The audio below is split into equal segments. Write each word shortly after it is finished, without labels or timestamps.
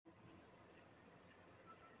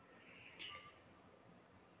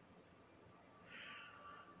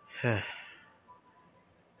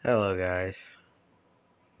Hello, guys.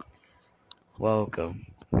 Welcome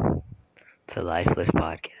to Lifeless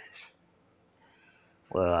Podcast.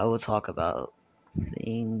 Well, I will talk about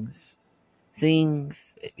things,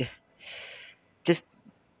 just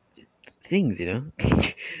things, let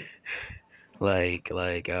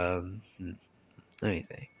me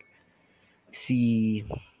think. See,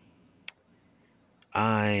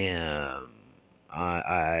 I am.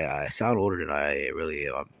 I sound older than I really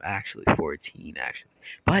am. I'm actually 14, actually.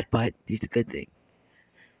 But it's a good thing.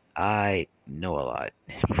 I know a lot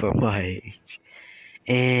for my age,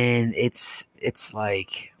 and it's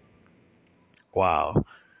like, wow,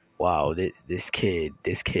 wow, this kid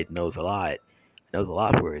knows a lot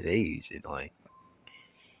for his age, and like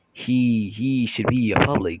he should be a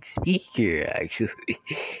public speaker actually,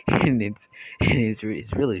 and it's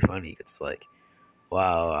really funny 'cause it's like,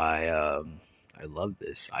 wow, I love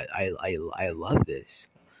this, I love this.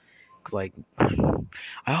 'Cause like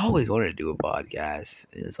I always wanted to do a podcast,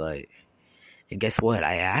 and it's like, and guess what?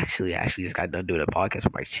 I actually just got done doing a podcast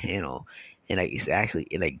for my channel, and like it's actually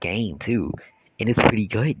in a game too, and it's pretty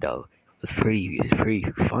good though. It's pretty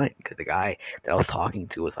fun because the guy that I was talking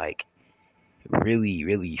to was like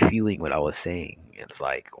really feeling what I was saying, and it's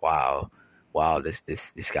like, wow,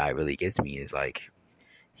 this guy really gets me. It's like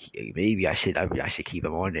maybe I should keep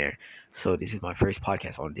him on there. So this is my first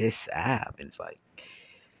podcast on this app, and it's like,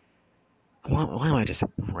 why am I just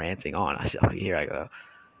ranting on? Okay, here I go.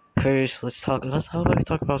 First, how about we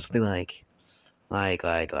talk about something like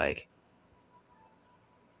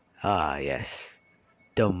yes,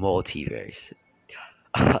 the multiverse.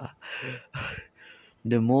 The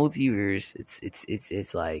multiverse,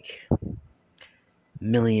 it's like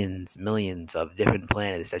millions of different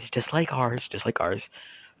planets that's just like ours,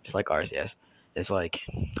 yes. It's like,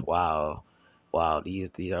 wow, wow, these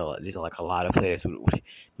are like a lot of planets.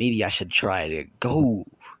 Maybe I should try to go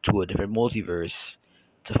to a different multiverse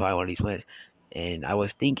to find one of these planets. And I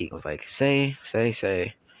was thinking, I was like, say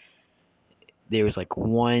there was like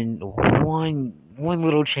one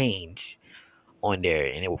little change on there,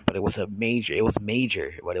 and but it was major. It was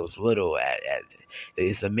major, but it was little.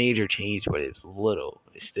 It's a major change, but it's little.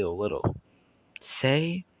 It's still little.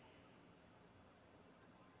 Say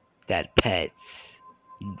that pets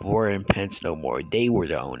weren't pets no more. They were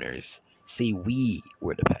the owners. See, we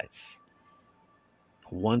were the pets.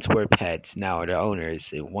 Once we're pets, now are the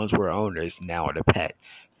owners. And once we're owners, now are the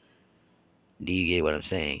pets. Do you get what I'm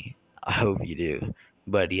saying? I hope you do.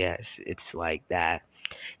 But yes, it's like that.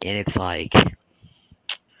 And it's like,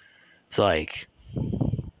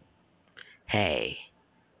 hey,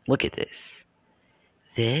 look at this.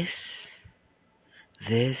 This,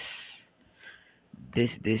 this,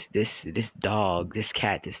 this dog, this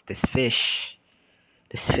cat, this fish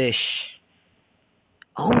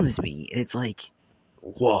owns me. And it's like,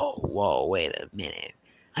 whoa, wait a minute.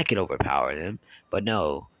 I could overpower them. But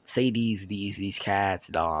no, say these cats,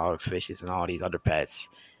 dogs, fishes, and all these other pets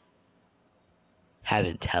have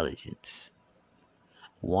intelligence.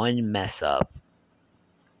 One mess up,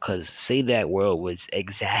 because say that world was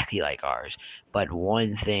exactly like ours, but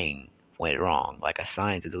one thing went wrong, like a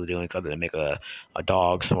scientist was doing something to make a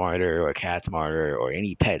dog smarter or a cat smarter or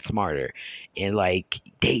any pet smarter, and like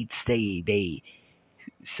they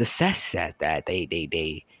success at that,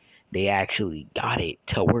 they actually got it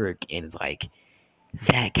to work, and it's like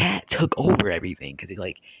that cat took over everything because he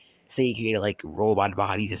like, say he created like robot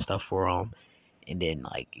bodies and stuff for them, and then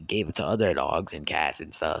like gave it to other dogs and cats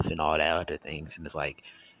and stuff and all that other things, and it's like,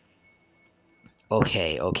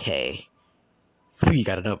 okay, we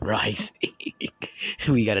got an uprising.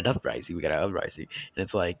 We got an uprising. And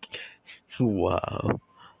it's like, wow.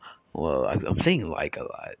 Well, I'm saying like a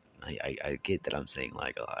lot. I get that I'm saying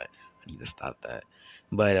like a lot. I need to stop that.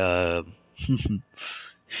 But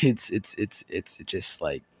it's just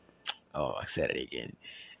like, oh, I said it again.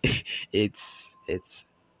 It's it's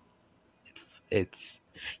I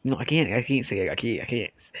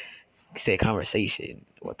can't say a conversation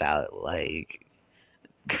without like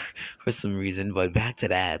for some reason. But back to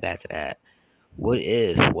that. What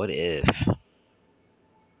if?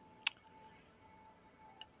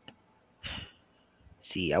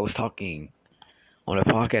 See, I was talking on a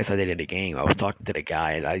podcast I did in the game. I was talking to the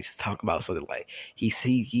guy, and I was talking about something like he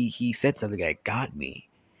said something that got me.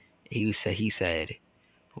 He said,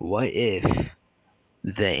 "What if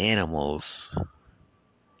the animals,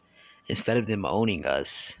 instead of them owning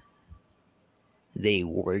us, they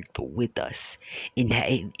worked with us?" And that,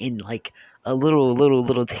 and like a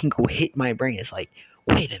little tinkle hit my brain. It's like,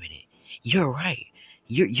 wait a minute, you're right.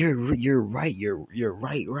 You're right. You're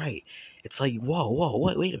right. It's like, whoa,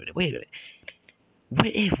 wait a minute. What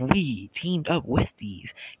if we teamed up with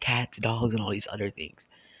these cats, dogs, and all these other things,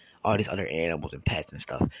 all these other animals and pets and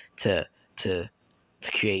stuff to to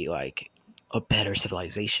to create like a better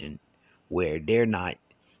civilization where they're not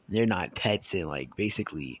pets and like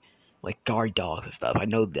basically like guard dogs and stuff. I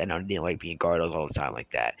know that I didn't like being guard dogs all the time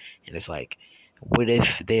like that. And it's like, what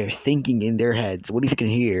if they're thinking in their heads? What if you can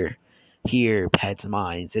hear pets'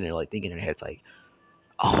 minds and they're like thinking in their heads like,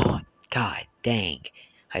 oh god dang,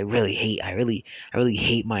 I really hate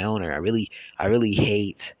my owner. I really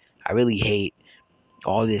hate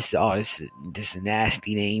all this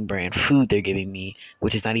nasty name brand food they're giving me,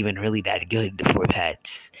 which is not even really that good for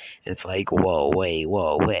pets. And it's like, whoa, wait,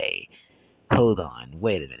 hold on,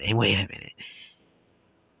 wait a minute.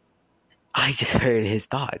 I just heard his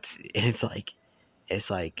thoughts, and it's like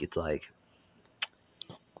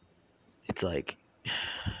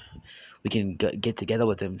we can get together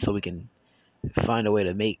with him so we can find a way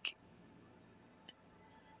to make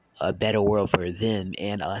a better world for them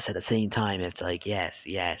and us at the same time. It's like, yes,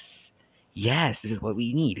 this is what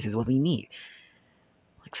we need. This is what we need.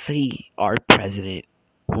 Like, say our president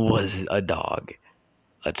was a dog.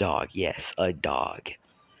 A dog, yes, a dog.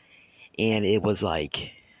 And it was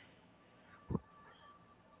like,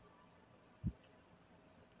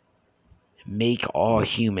 make all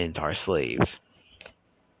humans our slaves.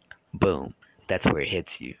 Boom. That's where it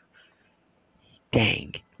hits you.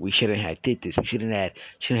 Dang, we shouldn't have did this. We shouldn't have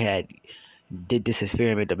did this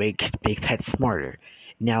experiment to make pets smarter.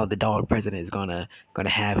 Now the dog president is gonna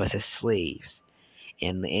have us as slaves.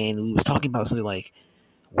 And we was talking about something like,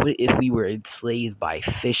 what if we were enslaved by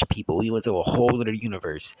fish people? We went to a whole other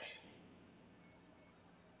universe,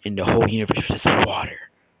 and the whole universe was just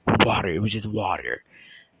water. Water. It was just water.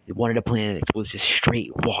 One of the planets was just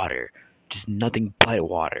straight water, just nothing but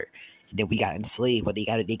water. And then we got enslaved, but they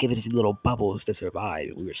give us these little bubbles to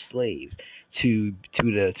survive. We were slaves to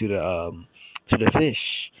the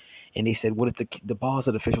fish. And they said, what if the balls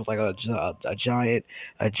of the fish was like a giant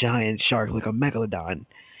shark, like a megalodon,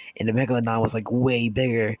 and the megalodon was like way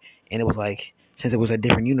bigger, and it was like, since it was a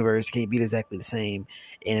different universe, it can't be exactly the same,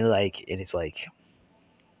 and it's like,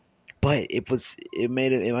 but it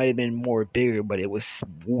might have been more bigger, but it was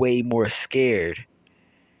way more scared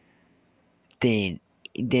than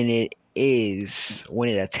it is when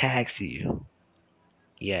it attacks you.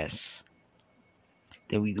 Yes.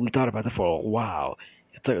 Then we thought about that for a while.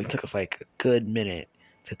 It took us like a good minute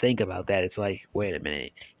to think about that. It's like, wait a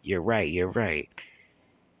minute, you're right.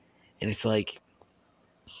 And it's like,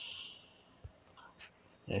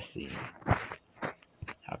 let's see,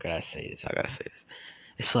 how can I say this?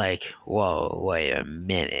 It's like, whoa, wait a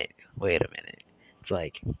minute. It's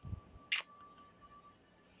like,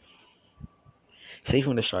 say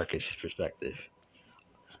from the shark's perspective,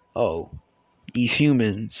 oh, these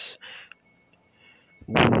humans,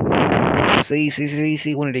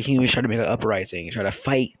 see one of the humans try to make an uprising, try to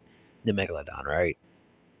fight the megalodon, right?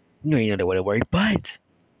 You know they wouldn't work, but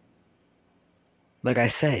like I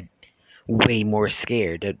said, way more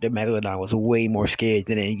scared. The megalodon was way more scared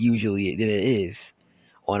than it is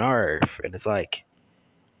on our Earth, and it's like,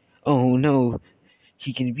 oh no,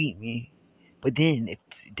 he can beat me. But then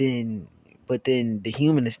the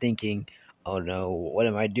human is thinking, oh no, what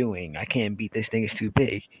am I doing? I can't beat this thing; it's too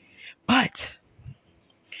big. But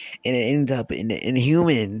and it ends up in the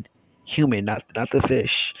human, not the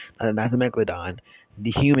fish, not the megalodon.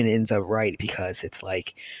 The human ends up right, because it's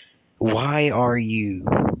like, why are you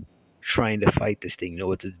trying to fight this thing? You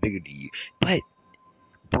know it's bigger than you, but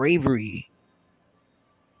bravery.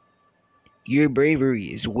 Your bravery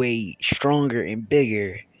is way stronger and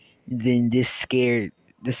bigger than this scared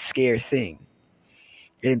thing.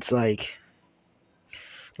 And it's like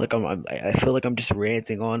I feel like I'm just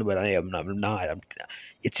ranting on, but I am not. I'm not.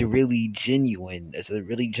 It's a really genuine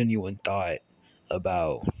thought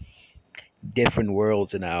about different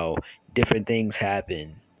worlds and how different things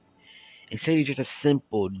happen. Instead of just a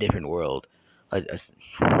simple different world, a,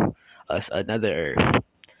 another Earth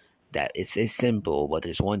that it's simple, but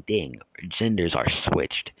there's one thing: genders are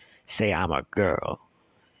switched. Say I'm a girl,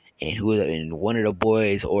 and one of the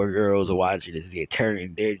boys or girls are watching this, they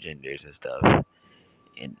turn their genders and stuff,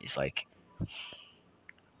 and it's like,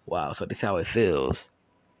 wow. So this how it feels.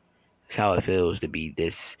 It's how it feels to be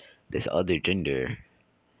this other gender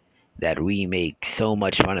that we make so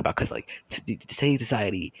much fun about. Because like today's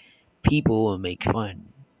society, people will make fun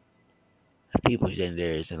of people's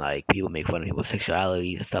genders, and like people make fun of people's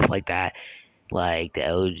sexuality and stuff like that, like the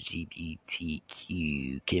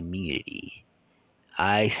LGBTQ community.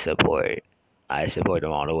 I support I support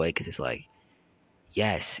them all the way, because it's like,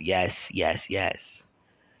 yes.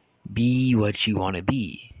 Be what you want to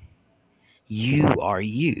be. you are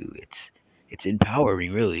you. It's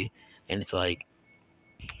empowering, really. And it's like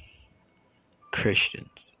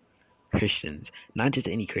Christians, Christians, not just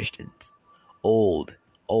any Christians, old,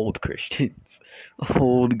 old Christians,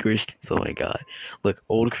 old Christians. Oh my God! Look,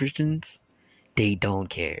 old Christians, they don't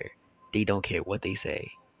care. They don't care what they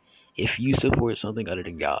say. If you support something other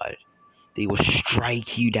than God, they will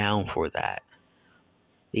strike you down for that.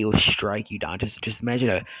 They will strike you down. Just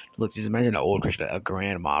imagine just imagine an old Christian, a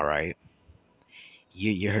grandma, right?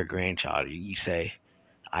 You're her grandchild. You say,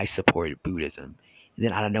 I support Buddhism. And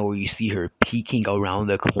then out of nowhere, you see her peeking around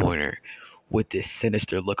the corner with this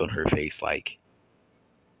sinister look on her face, like,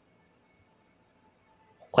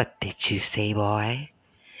 "What did you say, boy?"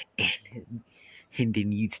 And, and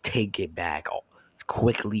then you take it back as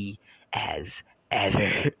quickly as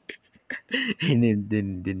ever. And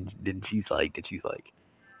then she's like,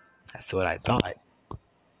 "That's what I thought."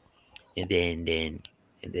 And then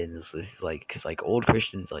it's like, because like old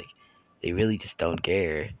Christians, like they really just don't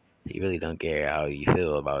care. They really don't care how you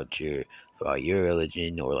feel about your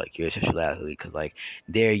religion or like your sexuality, because like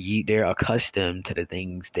they're accustomed to the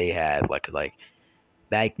things they have. Like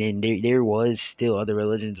back then, there was still other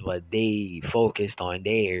religions, but they focused on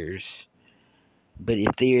theirs. But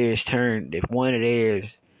if one of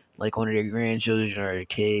theirs, like one of their grandchildren or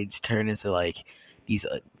kids, turn into like these,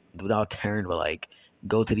 not turn, but like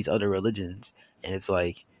go to these other religions, and it's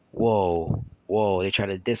like, whoa, they try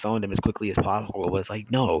to disown them as quickly as possible. But it's like,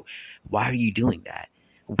 no, why are you doing that?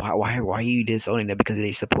 Why are you disowning them because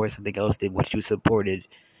they support something else than what you supported,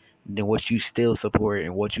 than what you still support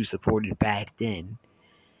and what you supported back then?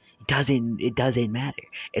 It doesn't matter.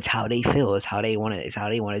 It's how they feel. It's how they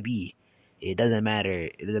wanna be. It doesn't matter.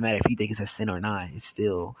 It doesn't matter if you think it's a sin or not. It's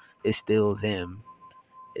still them.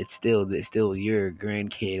 It's still your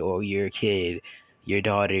grandkid or your kid, your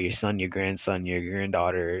daughter, your son, your grandson, your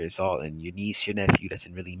granddaughter. It's all, and your niece, your nephew.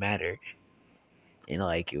 Doesn't really matter. And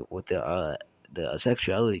like with the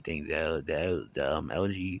sexuality thing, the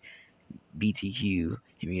LGBTQ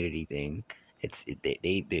community thing,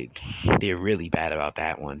 they're really bad about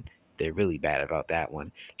that one. They're really bad about that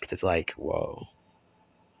one, because it's like, whoa,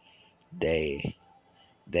 they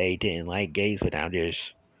they didn't like gays, but now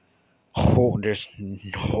there's whole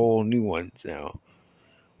new ones now.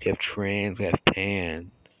 We have trans, we have pan,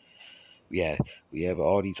 yeah, we have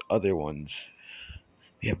all these other ones.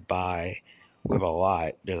 We have bi, we have a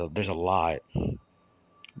lot. There's a lot.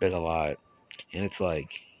 There's a lot, and it's like,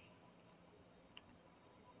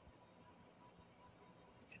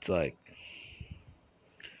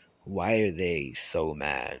 why are they so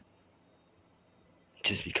mad?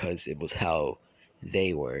 Just because it was how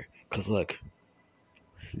they were. Cause look,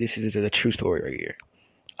 this is a true story right here.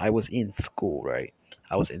 I was in school, right?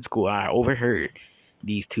 I was in school, and I overheard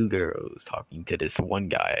these two girls talking to this one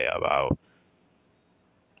guy about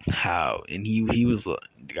how, and he was, the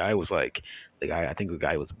guy was like, I think the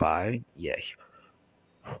guy was bi, yeah,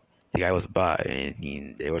 the guy was bi,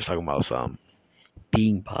 and they were talking about some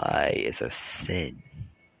being bi is a sin,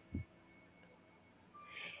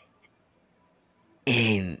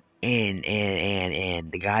 and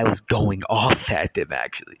the guy was going off at them.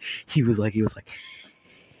 Actually, he was like,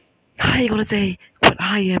 how are you gonna say what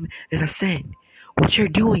I am is a sin? What you're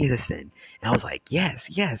doing is a sin. And I was like, yes,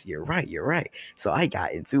 you're right. So I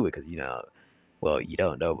got into it because, well, you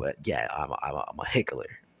don't know, but yeah, I'm a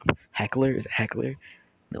heckler. Heckler is a heckler.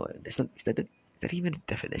 No, it's not. Is that even a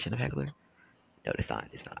definition of heckler? No, it's not.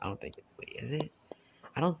 It's not. I don't think it. Wait, is it?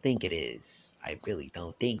 I don't think it is. I really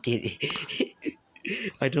don't think it is.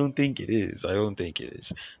 I don't think it is. I don't think it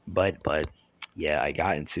is. But yeah, I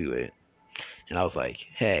got into it, and I was like,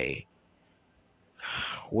 hey,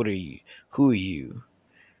 what are you? Who are you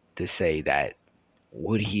to say that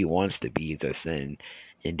what he wants to be is a sin?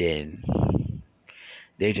 And then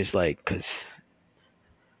they're just like, because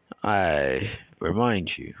I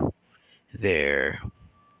remind you, they're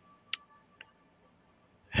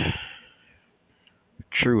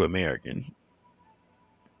true American.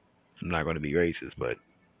 I'm not going to be racist, but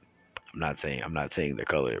I'm not saying their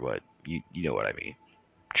color, but you know what I mean.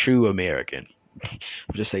 True American.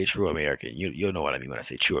 Just say true American. You'll know what I mean when I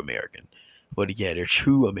say true American. But yeah, they're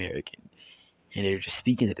true American, and they're just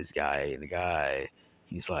speaking to this guy, and the guy,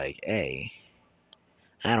 he's like, hey,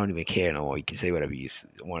 I don't even care no more. You can say whatever you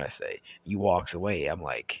want to say. He walks away. I'm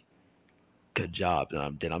like, good job.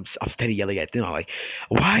 I'm steady yelling at them. I'm like,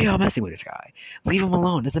 why are y'all messing with this guy? Leave him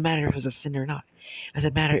alone. Doesn't matter if it's a sin or not.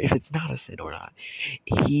 Doesn't matter if it's not a sin or not.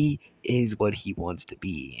 He is what he wants to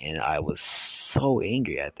be. And I was so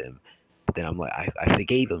angry at them. But then I'm like, I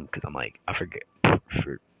forgave him, because I'm like, I for,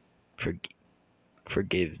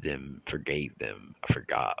 forgive them, forgave them. I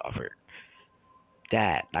forgot.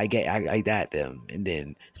 that. I that them, and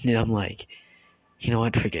then I'm like, you know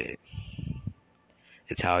what? Forget it.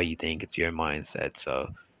 It's how you think. It's your mindset. So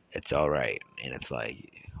it's all right. And it's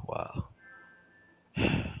like, wow,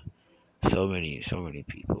 so many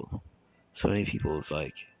people, so many people. It's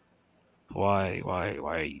like, why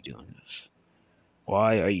are you doing this?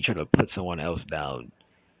 Why are you trying to put someone else down?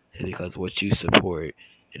 It's because what you support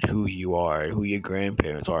and who you are, and who your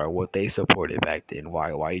grandparents are, what they supported back then.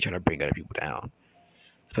 Why are you trying to bring other people down?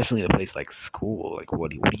 Especially in a place like school. Like,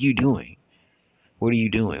 what are you doing? What are you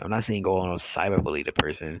doing? I'm not saying go on a cyberbully the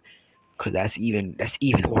person, because that's even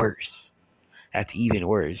worse. That's even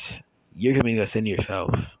worse. You're committing a sin to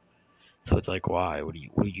yourself. So it's like, why? What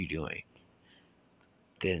are you doing?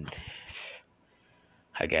 Then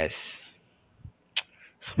I guess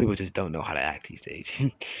some people just don't know how to act these days.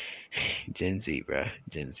 Gen Z, bro.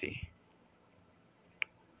 Gen Z.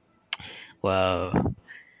 Well,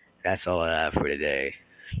 that's all I have for today.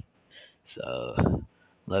 So,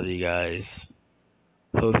 love you guys.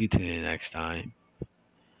 Hope you tune in next time.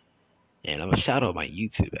 And I'm gonna shout out my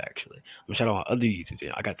YouTube actually. I'm gonna shout out my other YouTube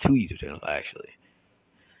channel. I got two YouTube channels actually.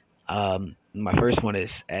 My first one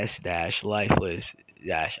is s-lifeless-s.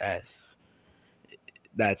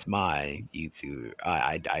 That's my YouTube.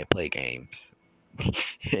 I play games,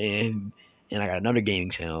 and I got another gaming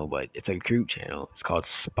channel, but it's a group channel. It's called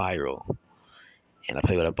Spiral, and I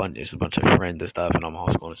play with there's a bunch of friends and stuff. And I'm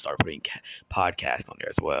also going to start putting podcasts on there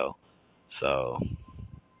as well. So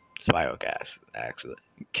Spiralcast actually.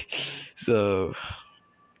 So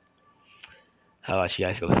how about you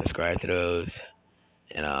guys go subscribe to those,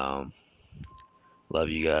 and love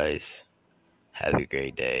you guys. Have a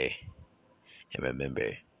great day. And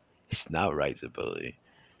remember, it's not right to bully,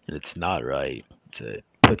 and it's not right to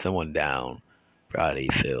put someone down for how they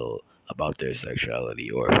feel about their sexuality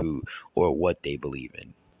or what they believe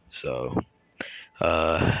in. So,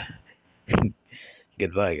 uh,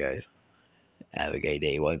 goodbye, guys. Have a great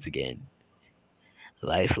day once again.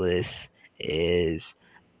 Lifeless is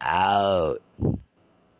out.